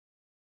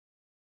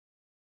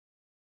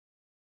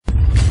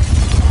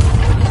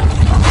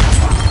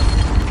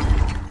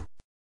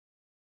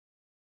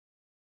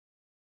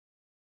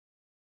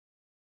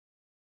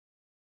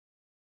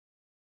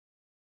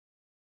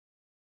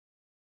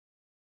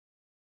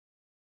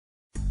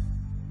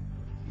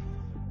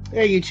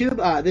Hey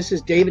YouTube, this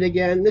is David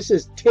again. This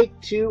is take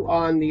 2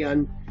 on the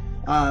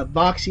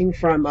unboxing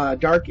from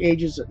Dark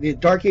Ages. The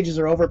Dark Ages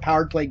are over.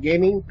 Powered Play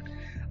Gaming.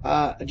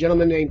 A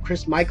gentleman named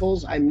Chris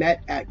Michaels I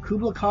met at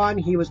KublaCon.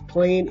 He was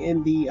playing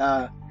in the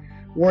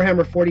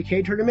Warhammer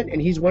 40K tournament,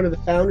 and he's one of the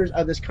founders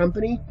of this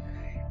company.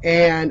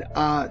 And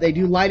they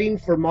do lighting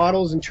for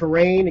models and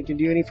terrain. It can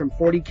do anything from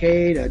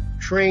 40K to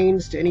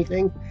trains to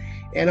anything.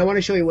 And I want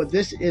to show you what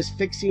this is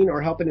fixing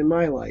or helping in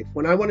my life.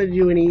 When I want to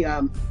do any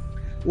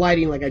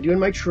lighting like I do in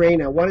my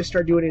terrain, I want to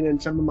start doing it in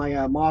some of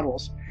my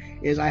models,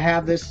 is I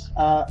have this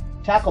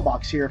tackle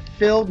box here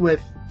filled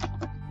with,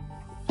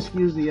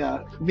 excuse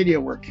the video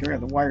work here, I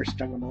have the wire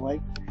stuck on my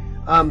leg,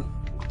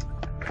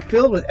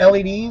 filled with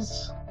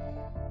LEDs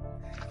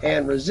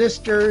and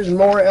resistors,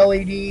 more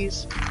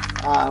LEDs,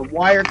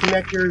 wire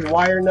connectors,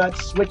 wire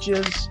nuts,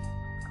 switches.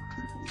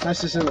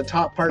 That's just in the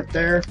top part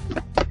there.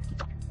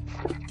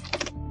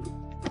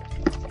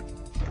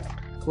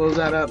 Close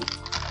that up.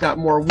 Got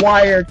more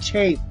wire,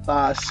 tape,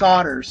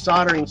 solder,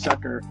 soldering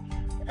sucker,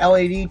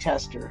 LED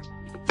tester.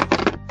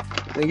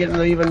 They get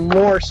into even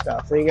more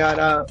stuff. They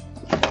got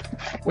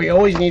what you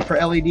always need for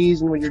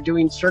LEDs and when you're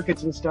doing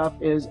circuits and stuff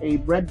is a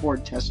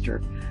breadboard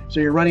tester. So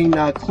you're running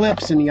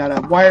clips, and you got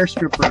a wire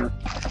stripper.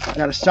 You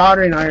got a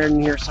soldering iron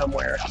in here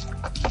somewhere.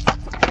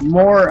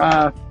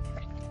 More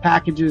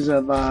packages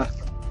of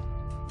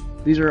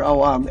these are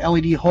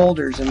LED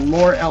holders, and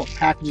more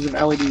packages of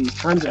LEDs.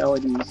 Tons of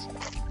LEDs.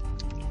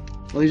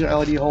 Well, these are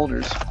LED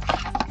holders.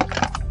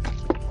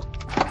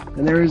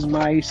 And there is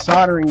my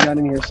soldering gun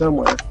in here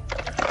somewhere.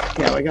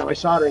 Yeah, I got my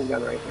soldering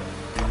gun right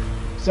here.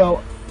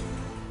 So,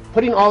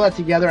 putting all that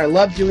together, I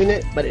love doing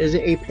it, but it is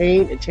a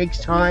pain. It takes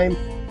time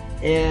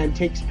and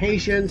takes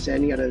patience,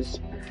 and you gotta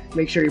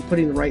make sure you're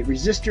putting the right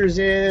resistors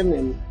in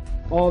and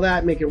all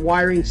that, making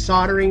wiring,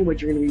 soldering,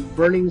 which you're gonna be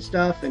burning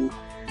stuff, and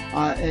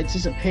it's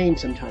just a pain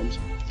sometimes.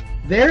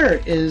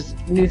 There is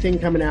a new thing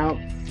coming out,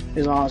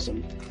 is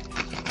awesome.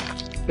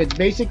 It's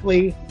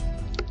basically,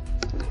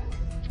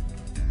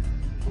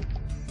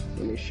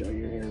 let me show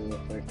you here real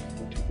quick.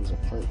 I'll take this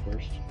apart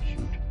first.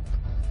 Shoot.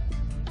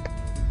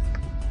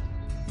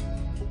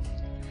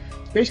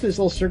 It's basically this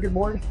little circuit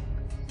board,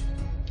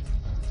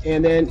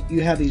 and then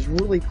you have these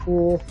really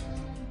cool,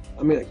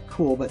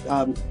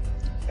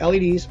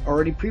 LEDs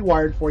already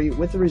pre-wired for you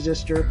with the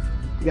resistor.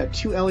 You got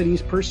 2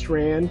 LEDs per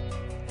strand.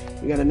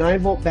 You got a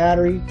 9-volt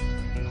battery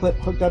clip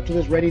hooked up to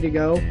this, ready to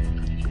go.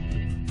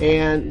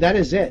 And that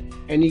is it.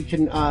 And you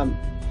can,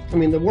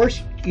 the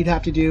worst you'd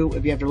have to do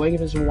if you have to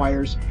lengthen some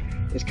wires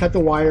is cut the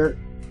wire,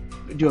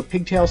 do a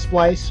pigtail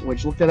splice,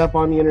 which look that up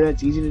on the internet,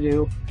 it's easy to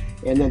do,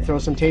 and then throw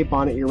some tape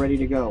on it, you're ready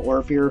to go. Or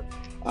if you're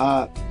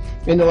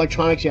into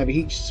electronics, you have a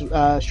heat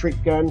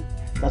shrink gun.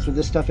 That's what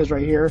this stuff is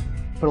right here.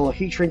 Put a little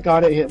heat shrink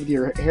on it, hit it with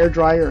your hair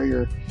dryer or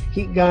your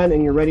heat gun,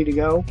 and you're ready to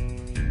go.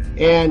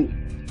 And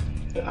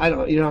you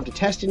don't have to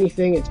test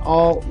anything, it's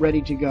all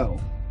ready to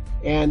go.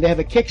 And they have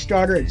a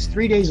Kickstarter. It's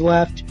 3 days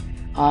left.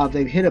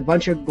 They've hit a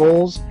bunch of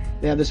goals.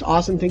 They have this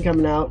awesome thing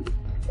coming out.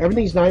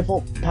 Everything's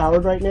 9-volt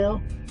powered right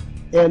now,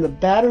 and the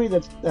battery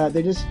that's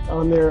they just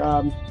on their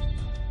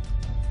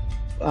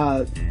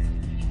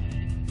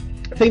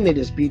thing they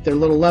just beat, their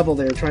little level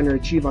they're trying to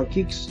achieve on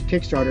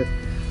Kickstarter.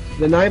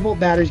 The 9-volt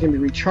battery is going to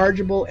be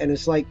rechargeable, and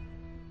it's like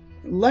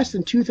less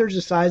than 2/3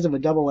 the size of a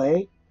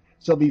AA.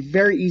 So it'll be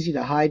very easy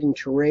to hide in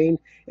terrain,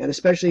 and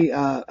especially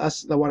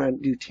us that want to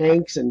do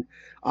tanks and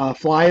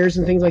flyers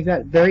and things like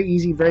that. Very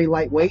easy, very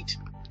lightweight,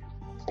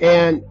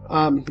 and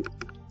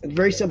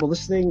very simple.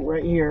 This thing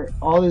right here,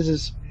 all this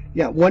is,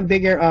 one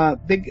big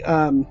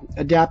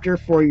adapter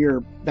for your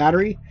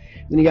battery.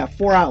 Then you got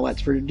 4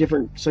 outlets for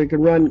different, so you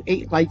can run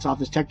 8 lights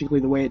off. Is technically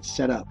the way it's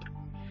set up.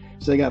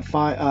 So you got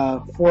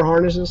 4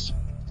 harnesses.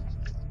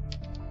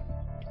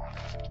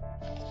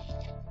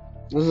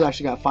 This has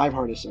actually got 5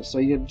 harnesses, so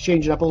you can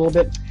change it up a little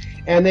bit.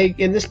 And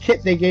in this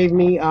kit they gave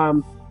me, I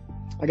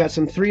got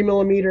some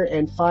 3mm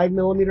and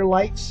 5mm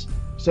lights,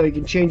 so you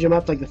can change them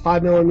up. Like the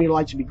 5mm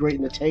lights would be great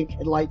in the tank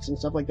headlights and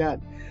stuff like that.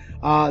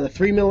 The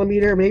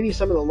 3mm, maybe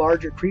some of the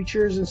larger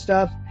creatures and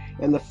stuff,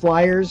 and the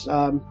flyers,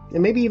 and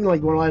maybe even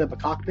like want to light up a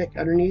cockpit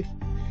underneath.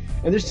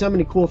 And there's so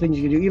many cool things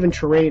you can do, even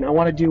terrain. I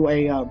want to do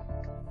a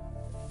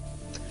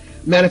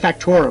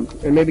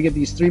manufactorum, and maybe get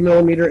these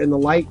 3mm in the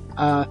light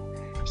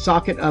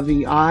socket of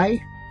the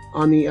eye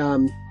on the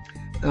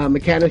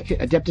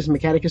Adeptus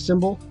Mechanicus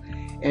symbol,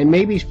 and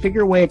maybe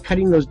figure a way of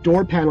cutting those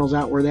door panels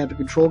out where they have the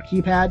control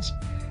keypads,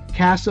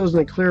 cast those in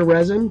a clear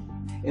resin,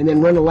 and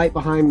then run a light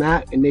behind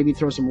that, and maybe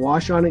throw some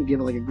wash on it,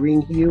 give it like a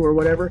green hue or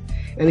whatever.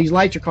 And these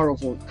lights are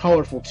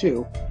colorful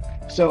too.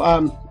 So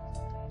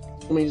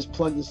let me just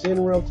plug this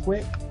in real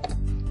quick.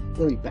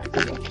 Let me back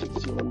this up so you can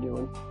see what I'm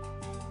doing.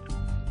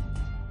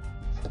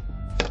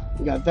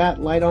 We got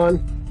that light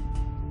on.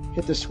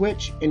 Hit the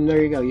switch, and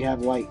there you go, you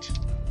have light.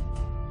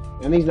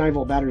 And these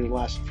 9-volt batteries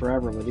last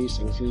forever with these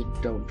things. These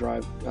don't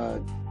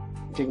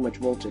take much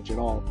voltage at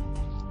all.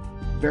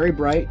 Very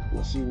bright.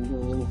 Let's see if we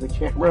can go with the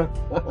camera.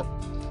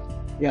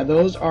 Yeah,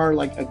 those are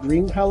like a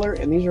green color,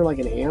 and these are like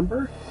an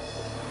amber.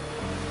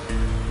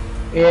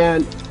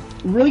 And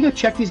really go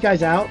check these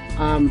guys out.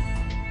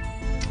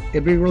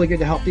 It'd be really good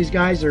to help these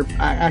guys. They're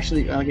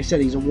actually, like I said,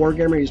 he's a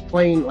wargamer. He's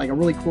playing like a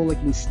really cool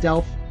looking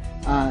stealth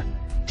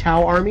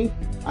Tau army.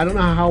 I don't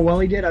know how well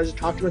he did. I just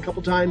talked to him a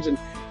couple times, and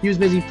he was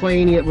busy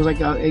playing. It was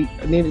like I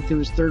made it through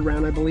his third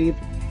round, I believe,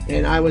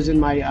 and I was in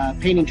my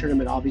painting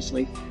tournament,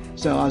 obviously.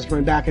 So I was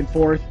going back and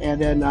forth,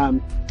 and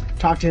then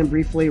talked to him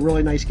briefly.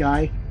 Really nice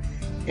guy,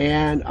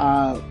 and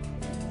I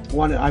was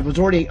on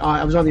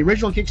the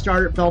original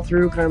Kickstarter. It fell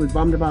through. Kind of was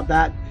bummed about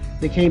that.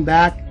 They came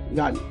back,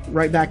 got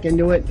right back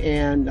into it,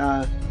 and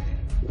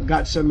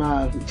got some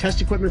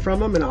test equipment from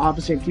them. And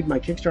obviously, I'm keeping my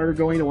Kickstarter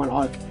going. I want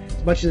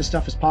as much of this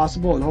stuff as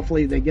possible, and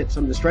hopefully they get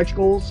some of the stretch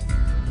goals.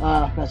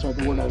 That's not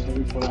the word I was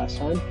looking for last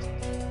time.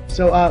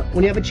 So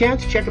when you have a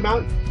chance, check them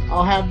out.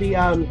 I'll have the,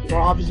 well,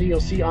 obviously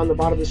you'll see on the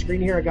bottom of the screen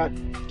here, I got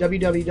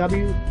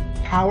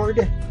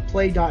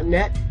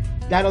www.poweredplay.net.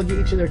 That'll get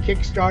you to their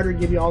Kickstarter,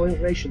 give you all the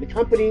information of the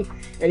company,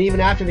 and even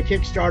after the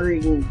Kickstarter,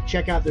 you can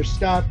check out their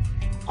stuff.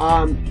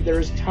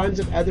 There's tons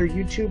of other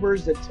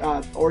YouTubers that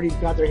already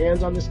got their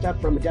hands on this stuff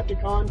from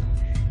Adepticon,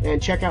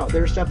 and check out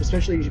their stuff,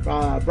 especially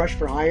Brush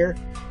for Hire.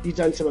 He's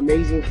done some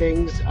amazing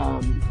things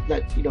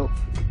that, you know,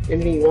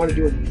 anything you want to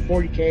do with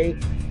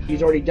 40K,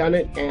 he's already done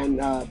it, and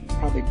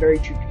probably very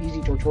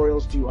easy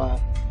tutorials to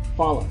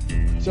follow.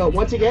 So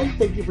once again,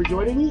 thank you for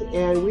joining me,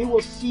 and we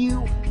will see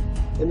you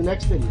in the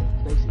next video.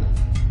 Thanks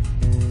again.